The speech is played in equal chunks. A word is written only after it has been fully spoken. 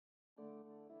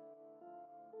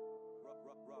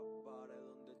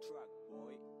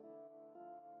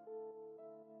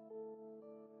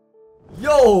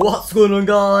Yo, what's going on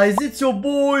guys? It's your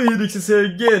boy HEENX here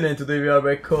again, and today we are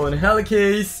back on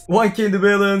HELLCASE. 1k in the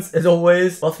balance as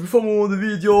always. But before moving on the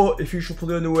video, if you should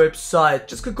follow on the website,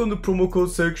 just click on the promo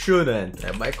code section and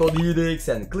type my code HEENX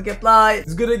and click apply.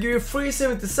 It's gonna give you free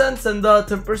 70 cents and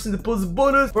 10% deposit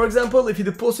bonus. For example, if you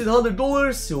deposit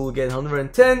 $100, you will get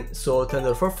 110, so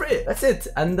 $10 for free. That's it.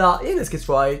 And yeah, let's get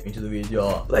right into the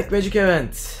video. Black Magic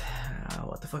event.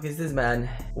 What the fuck is this, man?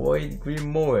 Void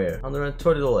Green Mower,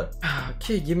 $130.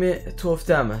 Okay, give me two of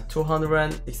them.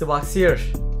 260 bucks here.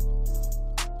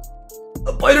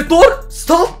 Pilot door!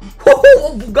 Stop!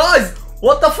 Guys!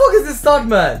 What the fuck is this start,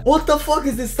 man? What the fuck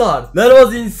is this start? That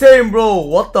was insane, bro.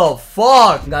 What the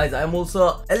fuck? Guys, I'm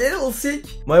also a little sick.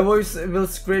 My voice will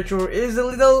scratch or is a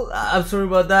little. I'm sorry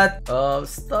about that.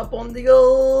 Stop on the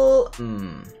go.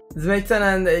 This Mate 10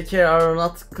 and AK are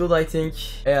not good, I think.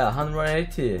 Yeah,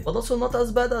 180. But also not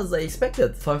as bad as I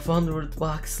expected. 500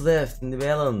 bucks left in the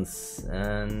balance.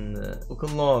 And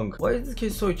looking long. Why is this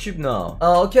case so cheap now?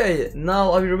 Okay,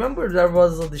 now I remember there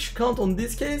was a discount on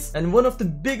this case. And one of the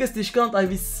biggest discount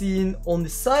I've seen on the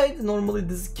site. Normally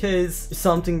this case is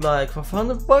something like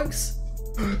 500 bucks.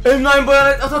 M9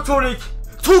 Bayonet Atatoric.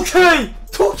 2k!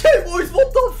 2k boys,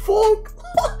 what the fuck?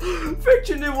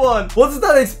 Factory one. What's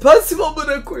that expensive,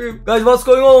 amına koyayım? Guys, what's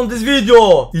going on this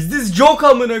video? Is this joke,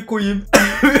 amına koyayım?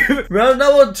 We are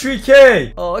now on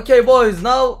 3k. Okay boys,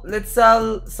 now let's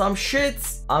sell some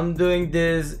shits. I'm doing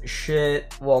this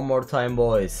shit one more time,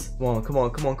 boys. Come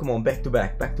on, back to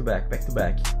back.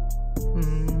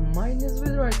 Mine is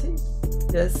better, I think.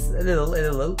 Yes, a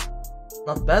little.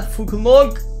 Not bad. Fucking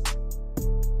long.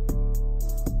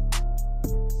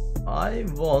 I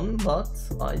won, but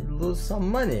I lose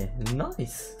some money.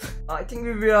 Nice. I think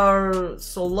we are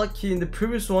so lucky in the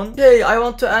previous one. Okay, I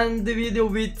want to end the video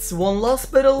with one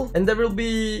last battle, and there will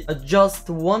be just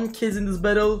one case in this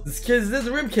battle. This case is the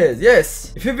dream case.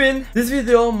 Yes, if you win, this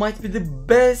video might be the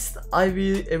best I've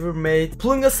ever made.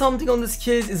 Pulling us something on this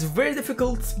case is very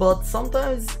difficult, but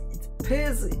sometimes it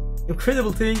pays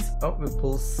incredible things. Oh, we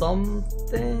pull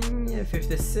something.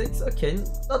 56. Okay,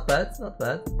 not bad.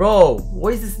 Bro, why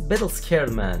is this battle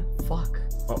scared, man? Fuck.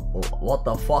 Oh, what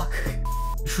the fuck?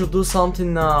 You should do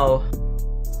something now,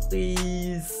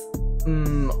 please.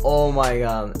 Oh my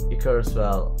god, Icarus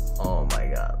well. Oh my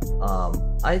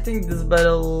god. I think this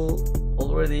battle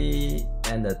already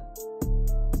ended.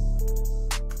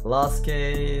 Last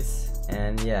case,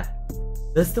 and yeah.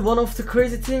 That's the one of the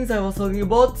crazy things I was talking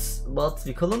about, but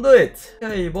we couldn't do it.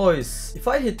 Hey boys, if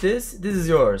I hit this is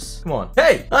yours. Come on.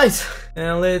 Hey, nice.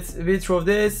 And let's withdraw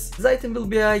this. This item will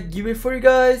be a giveaway for you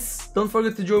guys. Don't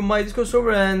forget to join my Discord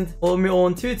server and follow me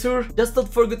on Twitter. Just don't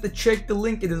forget to check the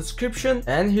link in the description.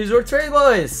 And here's your trade,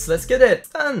 boys. Let's get it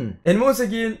done. And once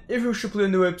again, if you should play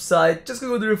on the website, just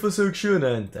go to the referral section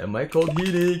and type my code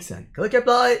HEENX and click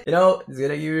apply. You know, it's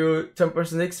gonna give you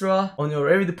 10% extra on your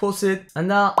every deposit.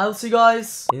 And I'll see you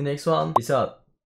guys in the next one. Peace out.